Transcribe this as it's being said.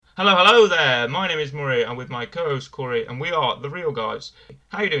Hello, hello there. My name is Murray. I'm with my co-host Corey, and we are the Real Guys.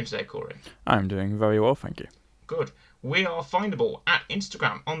 How are you doing today, Corey? I'm doing very well, thank you. Good. We are findable at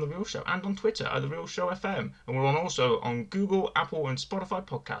Instagram on The Real Show and on Twitter at The Real Show FM. And we're also on Google, Apple, and Spotify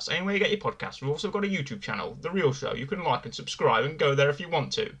podcasts. Anywhere you get your podcasts. We've also got a YouTube channel, The Real Show. You can like and subscribe and go there if you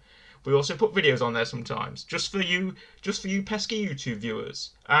want to. We also put videos on there sometimes, just for you pesky YouTube viewers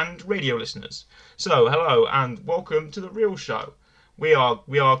and radio listeners. So, hello and welcome to The Real Show. We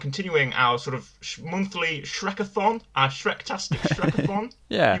are continuing our sort of monthly Shrekathon, our Shrektastic Shrekathon,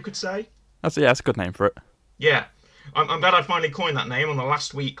 Yeah, you could say. that's a good name for it. Yeah. I'm glad I finally coined that name on the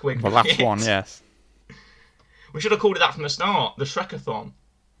last week. The last one, yes. We should have called it that from the start, the Shrekathon.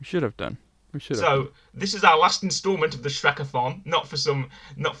 We should have done. So this is our last instalment of the Shrekathon, not for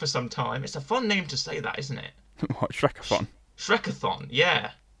some time. It's a fun name to say that, isn't it? What, Shrekathon? Shrekathon,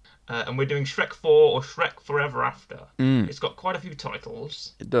 yeah. And we're doing Shrek 4 or Shrek Forever After. It's got quite a few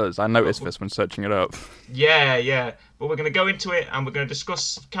titles. It does. I noticed this when searching it up. Yeah. But we're going to go into it and we're going to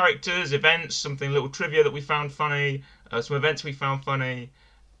discuss characters, events, a little trivia that we found funny, some events we found funny,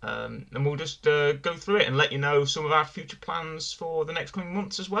 and we'll just go through it and let you know some of our future plans for the next coming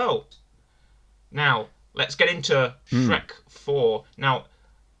months as well. Now, let's get into Shrek 4. Now,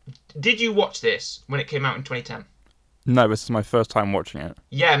 did you watch this when it came out in 2010? No, this is my first time watching it.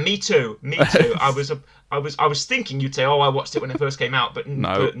 Yeah, me too. I was thinking you'd say, "Oh, I watched it when it first came out," but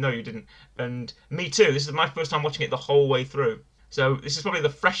no, you didn't. And me too. This is my first time watching it the whole way through. So this is probably the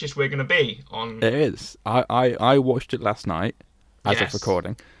freshest we're going to be on. It is. I watched it last night as of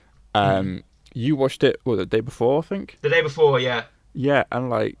recording. You watched it the day before, I think. The day before, yeah. Yeah,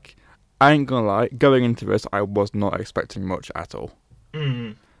 and I ain't gonna lie, going into this, I was not expecting much at all.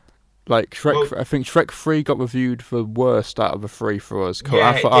 Shrek, I think Shrek 3 got reviewed the worst out of the three for us.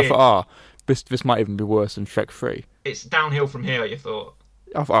 Yeah, I thought, this might even be worse than Shrek 3. It's downhill from here, you thought?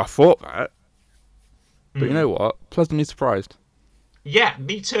 I thought that. But you know what? Pleasantly surprised. Yeah,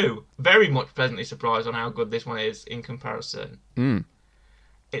 me too. Very much pleasantly surprised on how good this one is in comparison.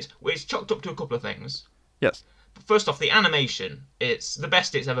 It's chalked up to a couple of things. Yes. First off, the animation. It's the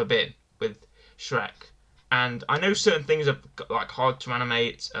best it's ever been with Shrek. And I know certain things are hard to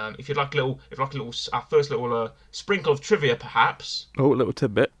animate. If you'd like our first little sprinkle of trivia, perhaps. Oh, a little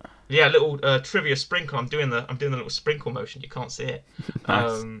tidbit. Yeah, a little trivia sprinkle. I'm doing the little sprinkle motion. You can't see it.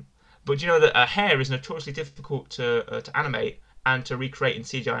 Nice. But you know that hair is notoriously difficult to animate and to recreate in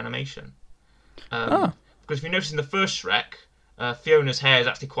CGI animation. Because if you notice in the first Shrek, Fiona's hair is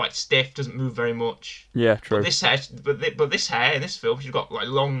actually quite stiff, doesn't move very much. Yeah, true. But this hair in this film, she's got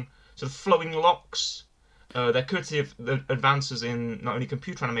long, sort of flowing locks. They're courtesy of the advances in not only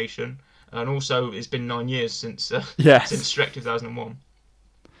computer animation, and also it's been 9 years since since Shrek 2001.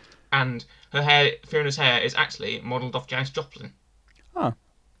 And Fiona's hair is actually modelled off Janis Joplin. Oh,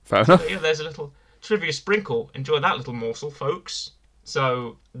 fair enough. So, yeah, there's a little trivia sprinkle. Enjoy that little morsel, folks.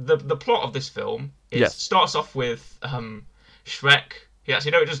 So the plot of this film starts off with Shrek. It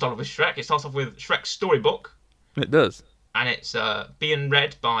doesn't start off with Shrek. It starts off with Shrek's storybook. It does. And it's being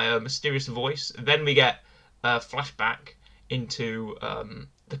read by a mysterious voice. Then we get a flashback into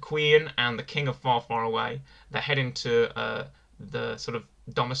the Queen and the King of Far, Far Away. They're heading to the sort of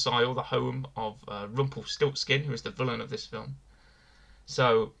domicile, the home of Rumpelstiltskin, who is the villain of this film.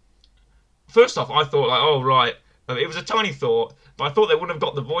 So, first off, I thought, it was a tiny thought, but I thought they wouldn't have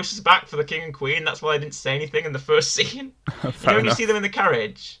got the voices back for the King and Queen. That's why they didn't say anything in the first scene. When you see them in the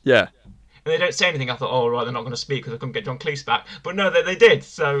carriage. Yeah. And they don't say anything. I thought, they're not going to speak because I couldn't get John Cleese back. But no, they did.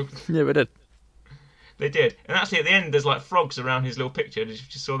 So yeah, we did. They did. And actually, at the end, there's frogs around his little picture. Did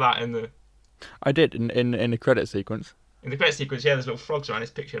you saw that in the? I did in the credit sequence. In the credit sequence, yeah, there's little frogs around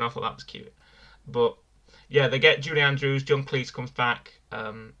his picture, and I thought that was cute. But yeah, they get Julie Andrews. John Cleese comes back,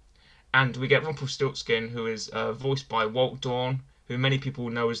 and we get Rumpelstiltskin, who is voiced by Walt Dohrn, who many people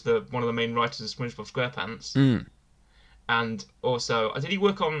know as one of the main writers of SpongeBob SquarePants. And also, did he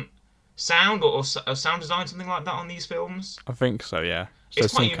work on sound or sound design, something like that, on these films? I think so, yeah. So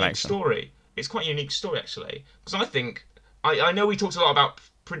it's quite a unique story. It's quite a unique story, actually, because I think I know we talked a lot about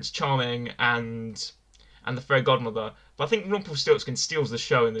Prince Charming and the Fairy Godmother, but I think Rumpelstiltskin steals the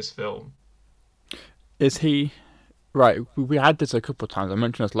show in this film. Is he right? We had this a couple of times. I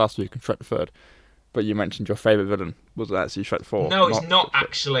mentioned this last week in Shrek the Third, but you mentioned your favourite villain was actually Shrek 4. No, it's not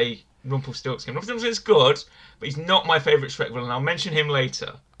actually Rumpelstiltskin. Rumpelstiltskin's good, but he's not my favourite Shrek villain. I'll mention him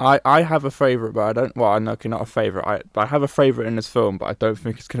later. I have a favourite, but I don't. Well, I'm okay, not a favourite. I have a favourite in this film, but I don't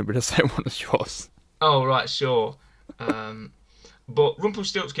think it's going to be the same one as yours. Oh right, sure. But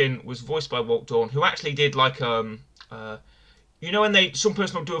Rumpelstiltskin was voiced by Walt Dohrn, who actually did when some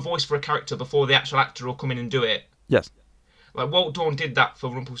person will do a voice for a character before the actual actor will come in and do it. Yes. Like Walt Dohrn did that for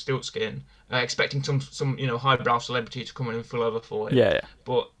Rumpelstiltskin, expecting some highbrow celebrity to come in and fill over for him. Yeah.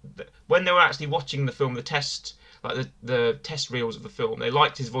 But when they were actually watching the film, the test reels of the film, they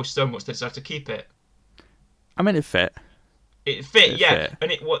liked his voice so much they decided to keep it. I mean, it fit. It fit, yeah.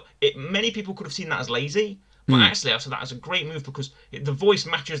 And many people could have seen that as lazy, but actually I saw that as a great move because the voice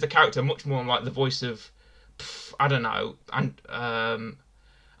matches the character much more like the voice of, I don't know, and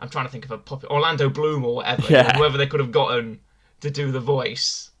I'm trying to think of Orlando Bloom or whatever, whoever they could have gotten to do the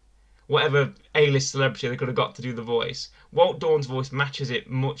voice, whatever A-list celebrity they could have got to do the voice. Walt Dohrn's voice matches it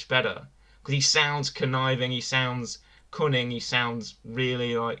much better because he sounds conniving, he sounds cunning, he sounds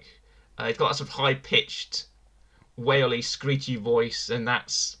really like he's got that sort of high-pitched, waily, screechy voice, and that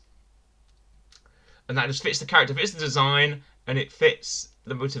just fits the character, fits the design, and it fits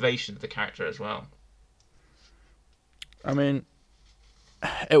the motivation of the character as well. I mean,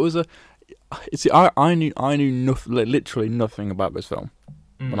 it was I knew nothing, literally nothing about this film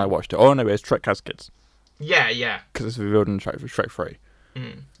when I watched it. All I know is Shrek has kids. Yeah. Because it's revealed in Shrek 3.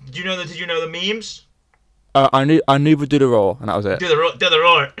 Did you know the memes? I knew the do the roar, and that was it. Do the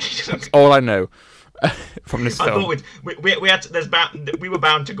roar. That's all I know from this film. I thought we had we were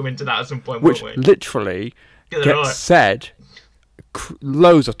bound to go into that at some point, which weren't we? Literally gets said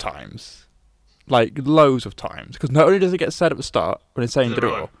loads of times. Like, loads of times. Because not only does it get said at the start, when it's saying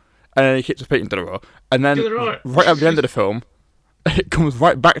Didoro, and then he keeps repeating Didoro, and then right at the end of the film, it comes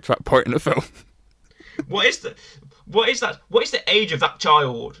right back to that point in the film. What is the age of that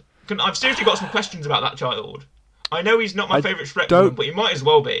child? I've seriously got some questions about that child. I know he's not my favourite Shrek villain, but he might as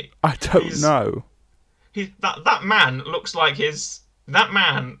well be. I don't know. That man looks like that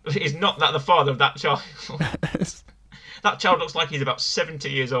man is not the father of that child. That child looks like he's about 70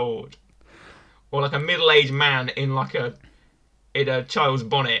 years old. Or like a middle-aged man in a child's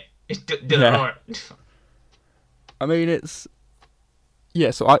bonnet. I mean, it's...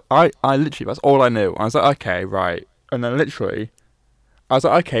 Yeah, so I literally, that's all I knew. I was like, okay, right. And then literally, I was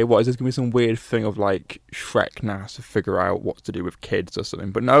like, okay, what, is this going to be some weird thing of like Shrek now has to figure out what to do with kids or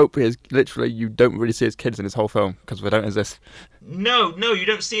something? But no, because literally you don't really see his kids in this whole film because they don't exist. No, you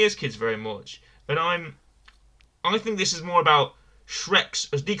don't see his kids very much. And I think this is more about Shrek's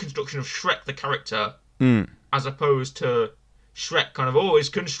deconstruction of Shrek the character, as opposed to Shrek kind of always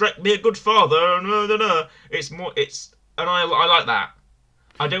can Shrek be a good father? It's and I like that.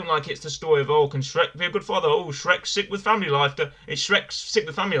 I don't like it's the story of can Shrek be a good father? Shrek's sick with family life. It's Shrek's sick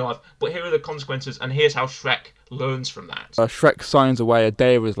with family life. But here are the consequences, and here's how Shrek learns from that. Shrek signs away a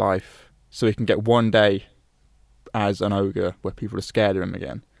day of his life so he can get one day as an ogre where people are scared of him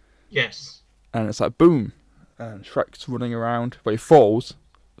again. Yes. And it's like boom. And Shrek's running around, but he falls,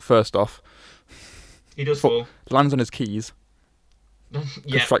 first off. He does fall. Lands on his keys.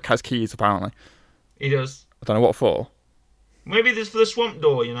 Yeah. Shrek has keys, apparently. He does. I don't know what for. Maybe this for the swamp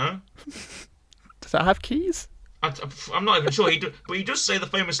door, you know? Does that have keys? I'm not even sure. But he does say the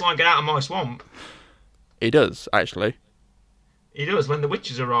famous line, "Get out of my swamp." He does, actually. He does. When the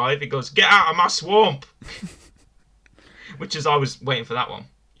witches arrive, he goes, "Get out of my swamp!" I was waiting for that one.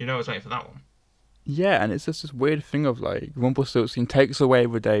 I was waiting for that one. Yeah, and it's just this weird thing of, like, Rumpelstiltskin takes away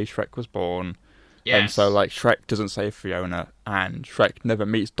the day Shrek was born. Yes. And so, like, Shrek doesn't save Fiona, and Shrek never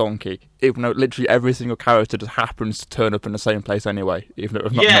meets Donkey, even though literally every single character just happens to turn up in the same place anyway, even though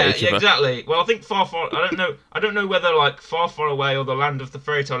they've not met each other. Yeah, exactly. Well, I think I don't know whether, like, Far, Far Away or the land of the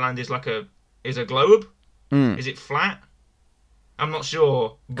fairy tale land is a globe? Is it flat? I'm not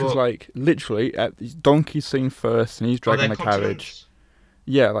sure. Because, like, literally, Donkey's seen first, and he's dragging the carriage.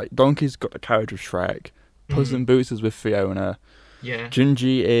 Yeah, like, Donkey's got the carriage with Shrek. Puss in Boots is with Fiona. Yeah.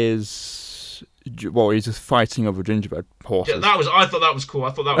 Gingy is... Well, he's just fighting over gingerbread horses. Yeah, I thought that was cool. I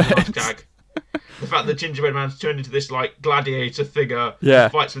thought that was a nice gag. The fact that gingerbread man's turned into this, like, gladiator figure. Yeah.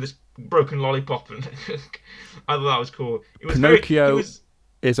 Who fights with this broken lollipop. And I thought that was cool. Pinocchio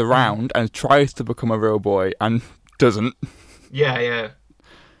is around and tries to become a real boy and doesn't. Yeah.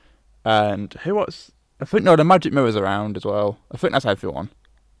 And who else? I think, the magic mirror's around as well. I think that's everyone.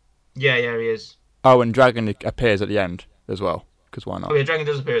 Yeah, he is. Oh, and Dragon appears at the end as well, because why not? Oh, yeah, Dragon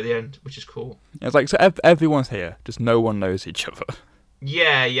does appear at the end, which is cool. It's like, so everyone's here, just no one knows each other.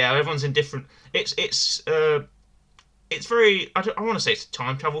 Yeah, everyone's in different... It's very... I want to say it's a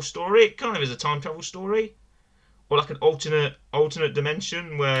time travel story. It kind of is a time travel story. Or like an alternate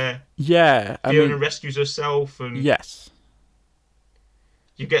dimension where Fiona rescues herself and... Yes.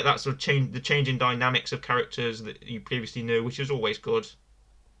 You get that sort of change in dynamics of characters that you previously knew, which is always good.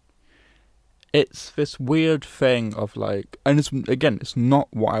 It's this weird thing of like, and it's not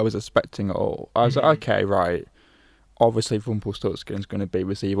what I was expecting at all. I was like, okay, right. Obviously, Rumpelstiltskin's going to be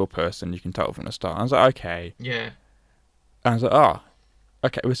this evil person. You can tell from the start. I was like, okay. Yeah. And I was like, oh,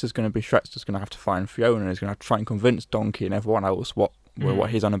 okay, this is going to be Shrek's just going to have to find Fiona, and he's going to have to try and convince Donkey and everyone else what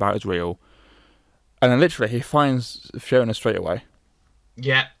he's on about is real. And then literally he finds Fiona straight away.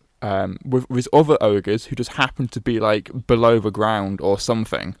 Yeah. With his other ogres who just happen to be like below the ground or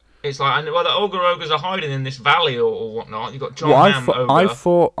something. It's like, well, the ogres are hiding in this valley or whatnot. You've got John Hamm ogre. I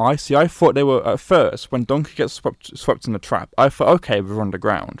thought they were, at first, when Donkey gets swept in the trap, I thought, okay, they're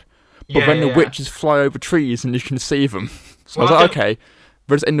underground. But then the witches fly over trees and you can see them. So I was like, okay,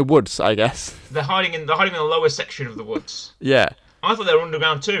 they're just in the woods, I guess. They're hiding in the lower section of the woods. Yeah. I thought they were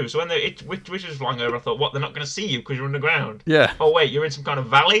underground too. So when the witches were flying over, I thought, what, they're not going to see you because you're underground? Yeah. Oh, wait, you're in some kind of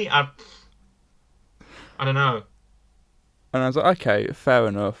valley? I don't know. And I was like, okay, fair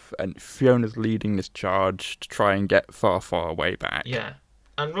enough. And Fiona's leading this charge to try and get far, far away back. Yeah.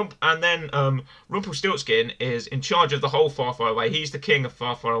 And then Rumpelstiltskin is in charge of the whole Far, Far Away. He's the king of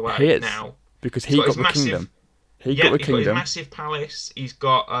Far, Far Away he is, now. Because he got the kingdom. He's got his massive palace. He's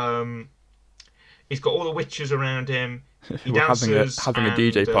got all the witches around him. He dances having a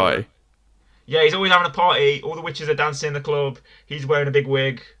DJ party. Yeah, he's always having a party. All the witches are dancing in the club. He's wearing a big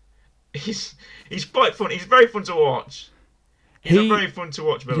wig. He's quite fun. He's very fun to watch. He's a very fun to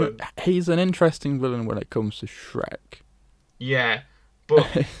watch villain. He's an interesting villain when it comes to Shrek. Yeah, but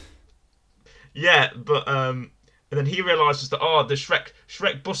and then he realizes that the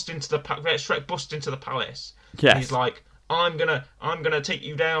Shrek bust into the palace. Yes. And he's like, I'm gonna take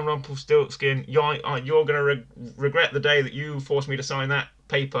you down, Rumpelstiltskin. You're gonna regret the day that you forced me to sign that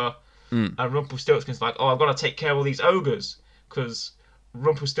paper. And Rumpelstiltskin's like, I've got to take care of all these ogres because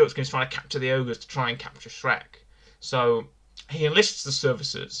Rumpelstiltskin's trying to capture the ogres to try and capture Shrek. So he enlists the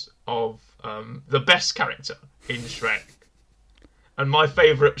services of the best character in Shrek and my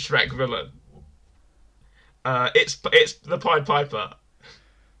favourite Shrek villain. It's the Pied Piper.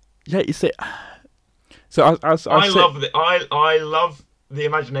 Yeah, you see. So I love the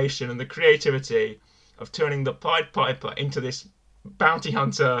imagination and the creativity of turning the Pied Piper into this bounty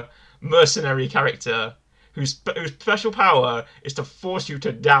hunter mercenary character whose special power is to force you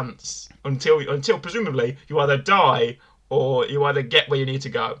to dance until presumably you either die or you either get where you need to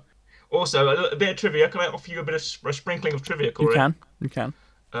go. Also, a bit of trivia. Can I offer you a sprinkling of trivia, Corey? You can.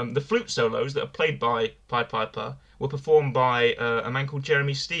 The flute solos that are played by Pied Piper were performed by a man called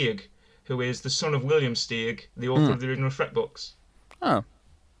Jeremy Steig, who is the son of William Steig, the author of the original Shrek books. Oh.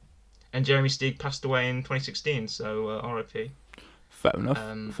 And Jeremy Steig passed away in 2016, so R.I.P. Fair enough.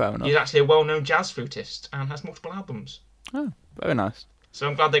 He's actually a well-known jazz flutist and has multiple albums. Oh, very nice. So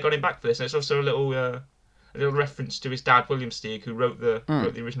I'm glad they got him back for this. And it's also a little reference to his dad, William Steig, who wrote the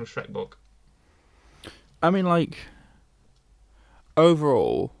original Shrek book. I mean, like,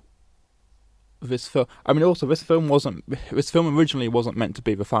 overall, this film. I mean, also this film originally wasn't meant to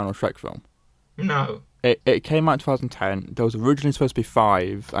be the final Shrek film. No. It came out in 2010. There was originally supposed to be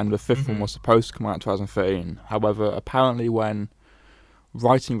 5, and the 5th one was supposed to come out in 2013. However, apparently when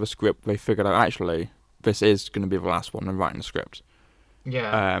writing the script, they figured out actually this is going to be the last one and writing the script.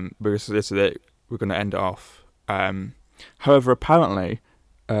 Yeah. Because this is it. We're going to end it off. However, apparently,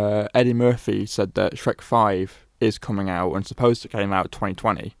 Eddie Murphy said that Shrek 5 is coming out and supposed to came out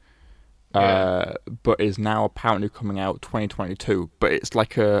 2020. But is now apparently coming out 2022. But it's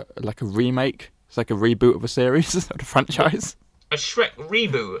like a remake. It's like a reboot of a series of the franchise. A Shrek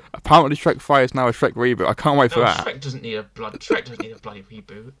reboot. Apparently, Shrek 5 is now a Shrek reboot. I can't wait for that. Shrek doesn't need a bloody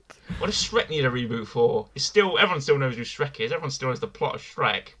reboot. What does Shrek need a reboot for? Everyone still knows who Shrek is. Everyone still knows the plot of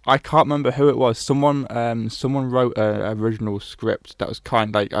Shrek. I can't remember who it was. Someone wrote an original script that was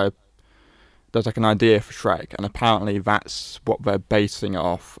kind of like there's like an idea for Shrek, and apparently that's what they're basing it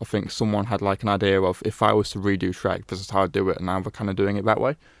off. I think someone had like an idea of if I was to redo Shrek, this is how I'd do it, and now they're kind of doing it that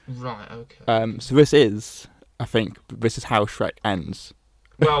way. Right. Okay. So I think this is how Shrek ends.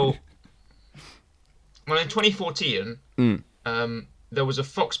 Well, in 2014, there was a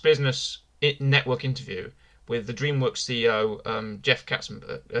Fox Business Network interview with the DreamWorks CEO,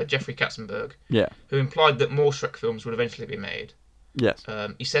 Jeffrey Katzenberg, who implied that more Shrek films would eventually be made. Yes.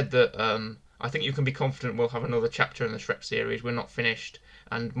 He said that, I think you can be confident we'll have another chapter in the Shrek series. We're not finished,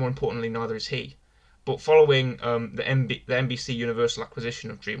 and more importantly, neither is he. But following the NBC Universal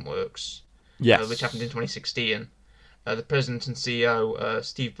acquisition of DreamWorks, which happened in 2016, the president and CEO,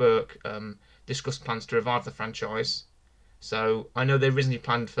 Steve Burke, discussed plans to revive the franchise. So I know they originally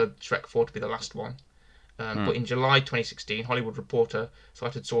planned for Shrek 4 to be the last one. But in July 2016, Hollywood Reporter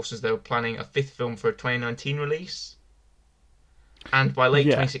cited sources they were planning a 5th film for a 2019 release. And by late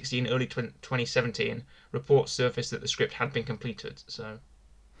 2016, early 2017, reports surfaced that the script had been completed. So.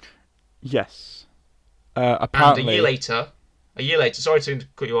 Yes. Apparently. And a year later, sorry to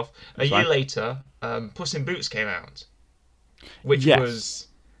cut you off. A year later, Puss in Boots came out. which Yes. was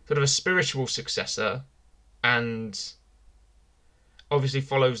sort of a spiritual successor, and obviously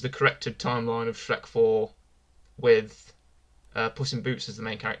follows the corrected timeline of Shrek 4 with Puss in Boots as the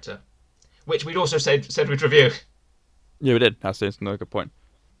main character, which we'd also said we'd review. Yeah, we did. That's another good point.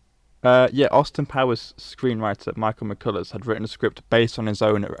 Austin Powers' screenwriter Michael McCullers had written a script based on his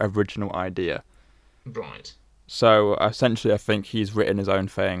own original idea. Right. So essentially, I think he's written his own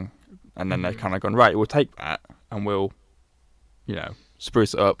thing, and then they've kind of gone, right, we'll take that and we'll,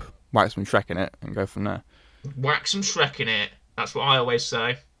 spruce it up, whack some Shrek in it, and go from there. Whack some Shrek in it. That's what I always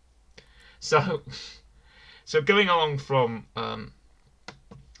say. So going along from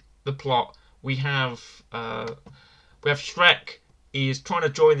the plot, we have Shrek. He is trying to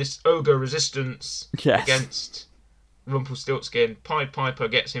join this ogre resistance against Rumpelstiltskin. Pied Piper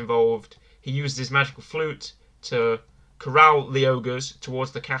gets involved. He uses his magical flute to corral the ogres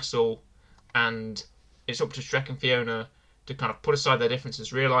towards the castle, and it's up to Shrek and Fiona to kind of put aside their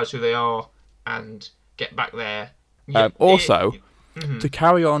differences, realise who they are, and get back there. To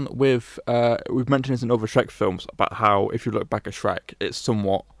carry on with, we've mentioned this in other Shrek films about how if you look back at Shrek, it's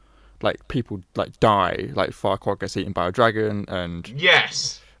somewhat like people like die, like Farquaad gets eaten by a dragon, and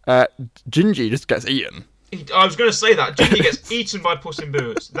yes, Gingy just gets eaten. I was going to say that Gingy gets eaten by Puss in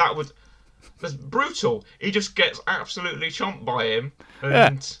Boots. That's brutal. He just gets absolutely chomped by him,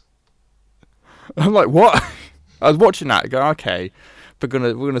 and I'm like, what? I was watching that, going, okay, we're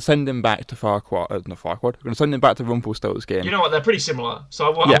gonna send him back to Farquaad. Not Farquaad. We're gonna send him back to Rumpelstiltskin. You know what? They're pretty similar,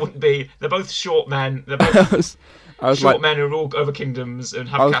 so I wouldn't be. They're both short men. They're both short men who rule over kingdoms and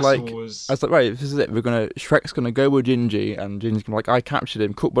have castles. I was like, right, this is it. Shrek's gonna go with Gingy, and Gingy's gonna be like, I captured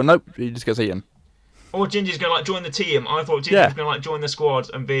him. Cool, but nope, he just gets eaten. Or Gingy's gonna join the team. I thought Gingy was gonna join the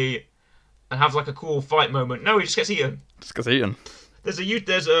squad and have like a cool fight moment. No, he just gets eaten. Just gets eaten. There's a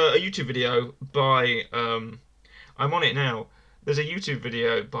YouTube video by I'm on it now. There's a YouTube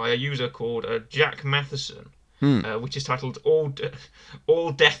video by a user called Jack Matheson, which is titled "All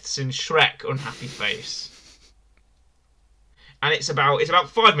Deaths in Shrek Unhappy Face," and it's about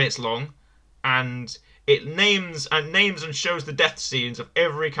 5 minutes long, and it names and shows the death scenes of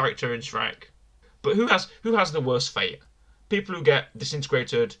every character in Shrek. But who has the worst fate? People who get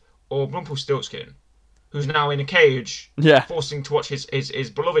disintegrated, or Rumpelstiltskin, who's now in a cage, forcing to watch his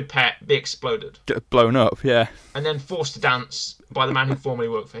beloved pet be exploded. Get blown up, yeah. And then forced to dance by the man who formerly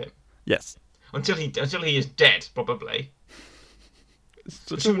worked for him. Yes. Until he is dead, probably.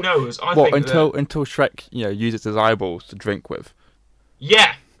 But who knows? Until Shrek, uses his eyeballs to drink with.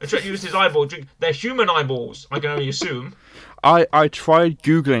 Yeah, and Shrek used his eyeball drink. They're human eyeballs, I can only assume. I tried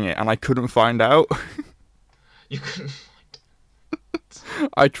Googling it and I couldn't find out. You couldn't.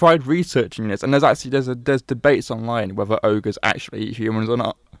 I tried researching this, and there's debates online whether ogres actually eat humans or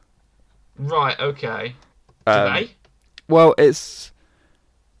not. Right. Okay. Do they? Well, it's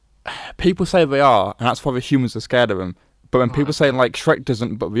people say they are, and that's why the humans are scared of them. But when people say like Shrek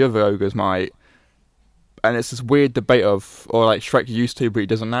doesn't, but the other ogres might, and it's this weird debate of, or like Shrek used to, but he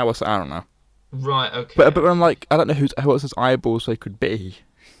doesn't now. Or so, I don't know. Right. Okay. But I'm like, I don't know who else his eyeballs they could be.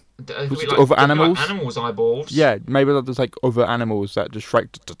 Other animals? Like animals' eyeballs? Yeah, maybe there's like other animals that just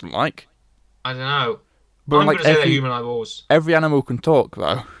Shrek doesn't like. I don't know. But I'm going to say they're human eyeballs. Every animal can talk,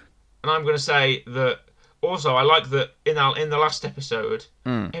 though. And I'm going to say that, also, I like that in the last episode,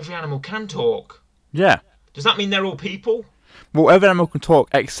 every animal can talk. Yeah. Does that mean they're all people? Well, every animal can talk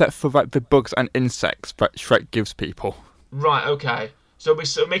except for like the bugs and insects that Shrek gives people. Right, okay. So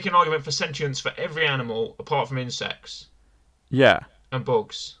we're making an argument for sentience for every animal apart from insects. Yeah. And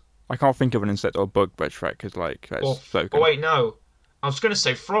bugs. I can't think of an insect or bug, but Shrek is like... wait, no. I was going to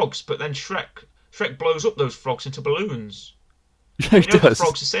say frogs, but then Shrek blows up those frogs into balloons. Yeah, he does. The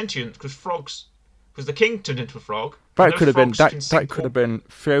frogs are sentient because the king turned into a frog. That could have been that could have been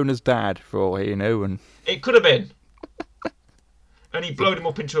Fiona's dad for all he knew, and it could have been. And he blowed him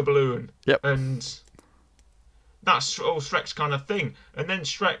up into a balloon. Yep. And that's all Shrek's kind of thing. And then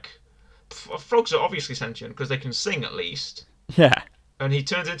frogs are obviously sentient because they can sing at least. Yeah. And he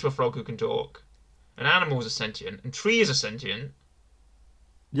turns into a frog who can talk. And animals are sentient. And trees are sentient.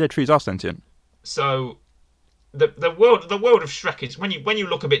 Yeah, trees are sentient. So the world of Shrek is when you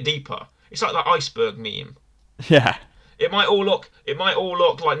look a bit deeper, it's like that iceberg meme. Yeah. It might all look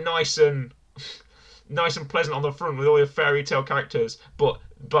like nice and pleasant on the front with all your fairy tale characters, but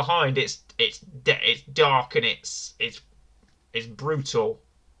behind it's dark and it's brutal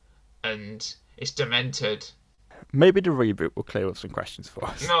and it's demented. Maybe the reboot will clear up some questions for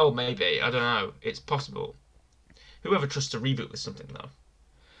us. No, maybe. I don't know. It's possible. Whoever trusts a reboot with something, though.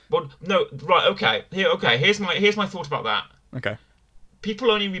 But no, right? Okay. Here's my thought about that. Okay.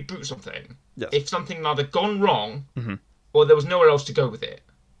 People only reboot something yes. if something either gone wrong or there was nowhere else to go with it.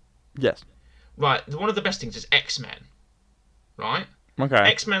 Yes. Right. One of the best things is X-Men. Right. Okay.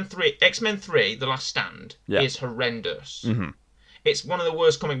 X-Men 3, The Last Stand, is horrendous. Mm-hmm. It's one of the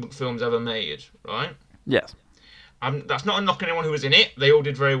worst comic book films ever made. Right. Yes. That's not a knock on anyone who was in it. They all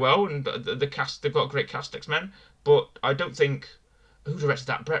did very well, and the cast, they've got a great cast, X-Men. But I don't think... Who directed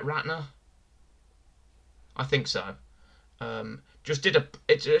that? Brett Ratner? I think so.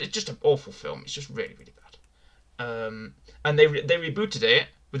 It's just an awful film. It's just really, really bad. And they rebooted it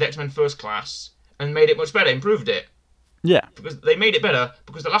with X-Men First Class and made it much better, improved it. Yeah. Because they made it better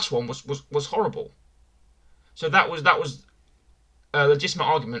because the last one was horrible. So that was a legitimate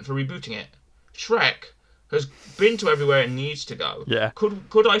argument for rebooting it. Shrek has been to everywhere it needs to go. Yeah.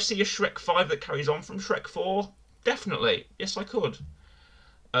 Could I see a Shrek 5 that carries on from Shrek 4? Definitely. Yes, I could.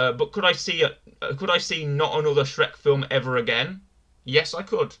 But could I see not another Shrek film ever again? Yes, I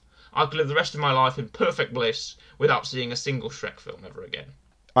could. I could live the rest of my life in perfect bliss without seeing a single Shrek film ever again.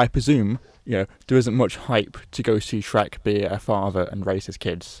 I presume, there isn't much hype to go see Shrek be a father and raise his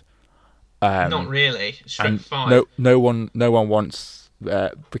kids. Not really. Shrek 5. No one wants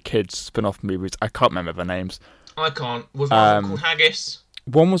the kids spin-off movies. I can't remember their names. I can't. Was one called Haggis?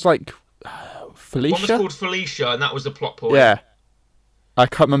 One was like Felicia? One was called Felicia, and that was the plot point. Yeah. I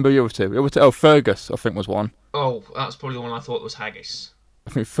can't remember the other two. Fergus, I think, was one. Oh, that's probably the one I thought was Haggis. I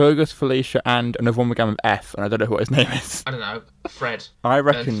think Fergus, Felicia, and another one began with F, and I don't know what his name is. I don't know. Fred. I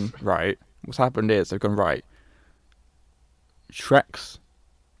reckon, right, what's happened is they've gone, right, Shrek's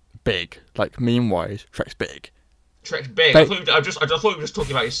big. Like, meme-wise, Shrek's big. Shrek's big? I thought you were just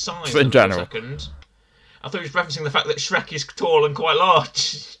talking about his size just in general. For a second. I thought you were referencing the fact that Shrek is tall and quite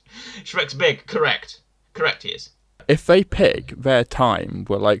large. Shrek's big. Correct, he is. If they pick their time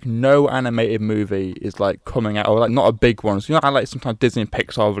where, like, no animated movie is, like, coming out, or, like, not a big one. So, how, like, sometimes Disney and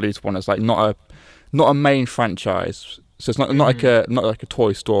Pixar release one as, like, not a main franchise. So it's not like a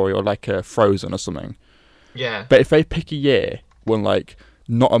Toy Story or, like, a Frozen or something. Yeah. But if they pick a year when, like,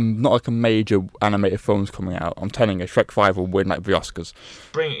 not like a major animated film's coming out, I'm telling you, Shrek 5 will win, like, the Oscars.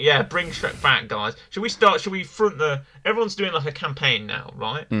 Bring Shrek back, guys. Should we front the... Everyone's doing, like, a campaign now,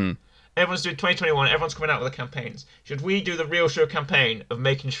 right? Mm. Everyone's doing 2021, everyone's coming out with the campaigns. Should we do the Real Show campaign of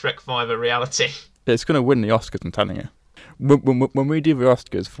making Shrek 5 a reality? It's going to win the Oscars, I'm telling you. When we do the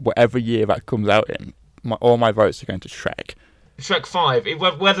Oscars, for whatever year that comes out in, all my votes are going to Shrek. Shrek 5,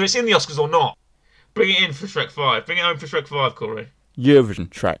 whether it's in the Oscars or not. Bring it in for Shrek 5. Bring it home for Shrek 5, Corey. Eurovision,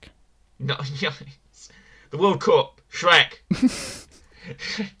 Shrek. No, the World Cup, Shrek.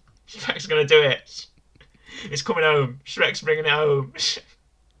 Shrek's going to do it. It's coming home. Shrek's bringing it home.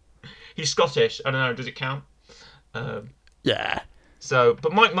 He's Scottish. I don't know. Does it count? Yeah. So,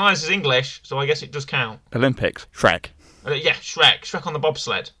 but Mike Myers is English, so I guess it does count. Olympics, Shrek. Yeah, Shrek. Shrek on the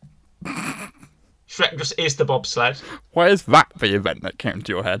bobsled. Shrek just is the bobsled. Why is that the event that came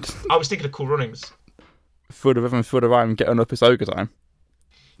to your head? I was thinking of Cool Runnings. For the rhythm, for the rhyme, getting up is ogre time.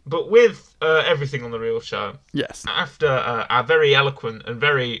 But with everything on The Real Show, yes. After our very eloquent and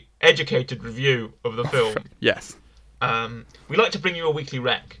very educated review of the film, yes. We like to bring you a weekly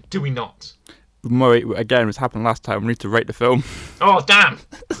rec, do we not? Murray, again, what's happened last time, we need to rate the film. Oh, damn!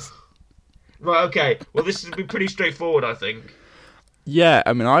 Right, okay. Well, this will be pretty straightforward, I think. Yeah,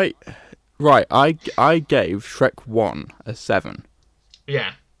 I mean, I gave Shrek 1 a 7.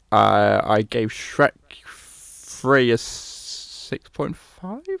 Yeah. I gave Shrek 3 a 6.5?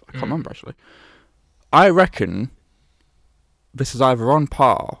 I can't remember, actually. I reckon this is either on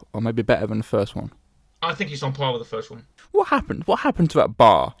par or maybe better than the first one. I think it's on par with the first one. What happened? What happened to that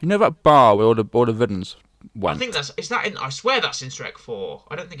bar? You know that bar where all the villains went? I think I swear that's in Shrek 4.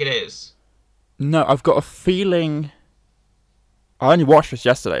 I don't think it is. No, I've got a feeling... I only watched this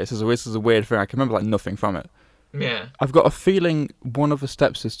yesterday. This is a weird thing. I can remember, like, nothing from it. Yeah. I've got a feeling one of the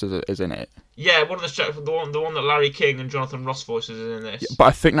stepsisters is in it. Yeah, one of the one that Larry King and Jonathan Ross voices is in this. Yeah, but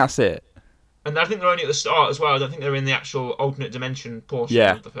I think that's it. And I think they're only at the start as well. I don't think they're in the actual alternate dimension portion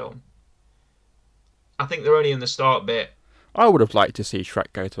of the film. I think they're only in the start bit. I would have liked to see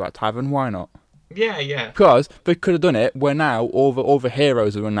Shrek go to that tavern. Why not? Yeah, yeah. Because they could have done it where now all the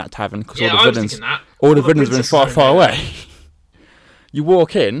heroes are in that tavern because all the villains are in far away. You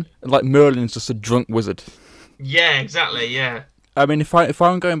walk in and like Merlin's just a drunk wizard. Yeah, exactly. Yeah. I mean, if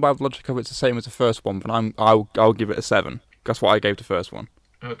I'm going by the logic of it's the same as the first one, then I'll give it a 7. That's what I gave the first one.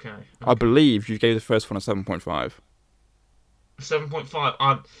 Okay. I believe you gave the first one a 7.5. 7.5.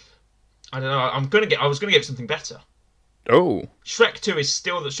 I don't know. I was gonna give it something better. Oh. Shrek 2 is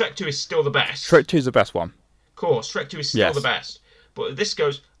still the best. Shrek 2 is the best one. Of course, Shrek 2 is still the best. But this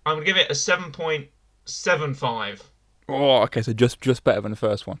goes. I'm gonna give it a 7.75. Oh, okay, so just better than the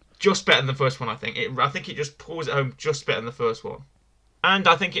first one. Just better than the first one, I think. I think it just pulls it home just better than the first one. And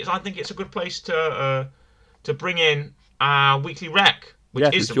I think it's a good place to bring in our weekly rec, which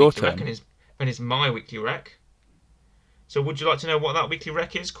Yes, is it's the your weekly rec, turn. and is my weekly rec. So would you like to know what that weekly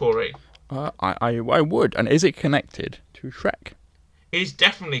rec is, Corey? I would. And is it connected to Shrek? It is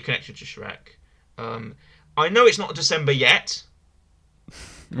definitely connected to Shrek. I know it's not December yet,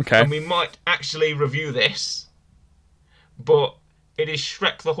 Okay. and we might actually review this, but it is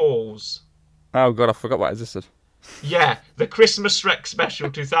Shrek the Halls. Oh god, I forgot what existed. Yeah, the Christmas Shrek special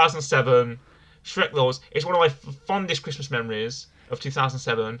 2007, Shrek the Halls. It's one of my fondest Christmas memories of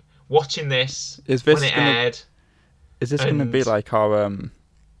 2007. Watching this when it aired. Is this going to be like our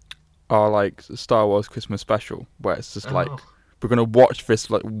like Star Wars Christmas special, where it's just like we're going to watch this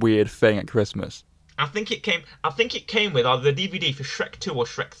like weird thing at Christmas? I think it came with either the DVD for Shrek 2 or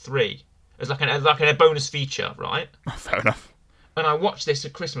Shrek 3 as like a bonus feature, right? Fair enough. And I watched this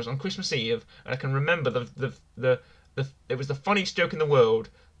at Christmas on Christmas Eve, and I can remember it was the funniest joke in the world.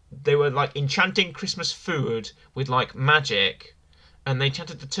 They were like enchanting Christmas food with like magic, and they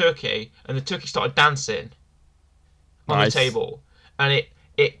enchanted the turkey, and the turkey started dancing on the table, and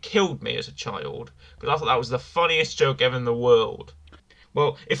it killed me as a child because I thought that was the funniest joke ever in the world.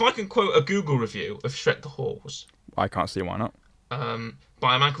 Well, if I can quote a Google review of Shrek the Halls, I can't see why not.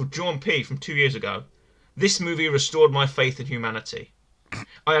 by a man called John P. from 2 years ago, this movie restored my faith in humanity.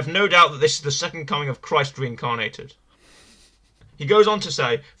 I have no doubt that this is the second coming of Christ reincarnated. He goes on to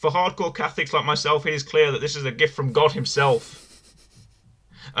say, for hardcore Catholics like myself, it is clear that this is a gift from God himself.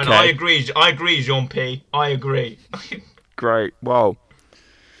 And okay. I agree, Jean P. I agree. Great. Well,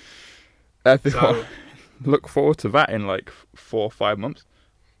 everyone, look forward to that in like 4 or 5 months.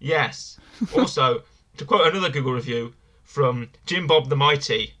 Yes. Also, to quote another Google review from Jim Bob the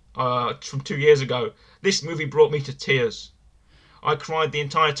Mighty from 2 years ago, this movie brought me to tears. I cried the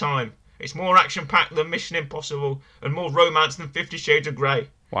entire time. It's more action-packed than Mission Impossible and more romance than 50 Shades of Grey.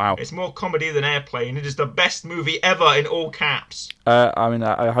 Wow. It's more comedy than Airplane. It is the best movie ever in all caps. I mean,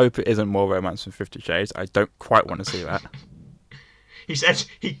 I hope it isn't more romance than 50 Shades. I don't quite want to see that. He said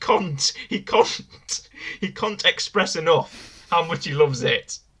he can't express enough how much he loves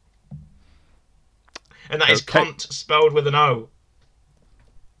it. And that is cunt spelled with an O.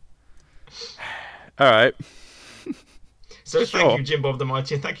 Alright. So thank you, Jim Bob the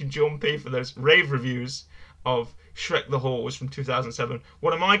Mighty, and thank you, John P, for those rave reviews of Shrek the Halls from 2007.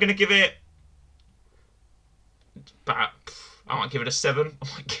 What am I going to give it? I might give it a 7.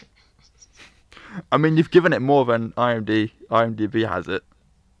 I mean, you've given it more than IMDb has it.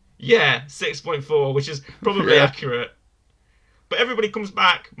 Yeah, 6.4, which is probably accurate. But everybody comes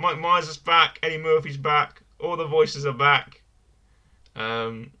back. Mike Myers is back. Eddie Murphy's back. All the voices are back.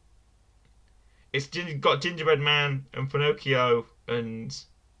 It's got Gingerbread Man and Pinocchio, and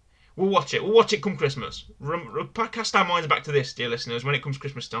we'll watch it. We'll watch it come Christmas. Cast our minds back to this, dear listeners, when it comes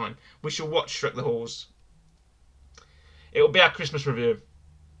Christmas time. We shall watch Shrek the Halls. It'll be our Christmas review.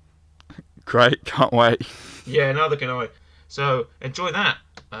 Great, can't wait. Yeah, neither can I. So, enjoy that.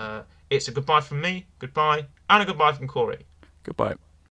 It's a goodbye from me, goodbye, and a goodbye from Corey. Goodbye.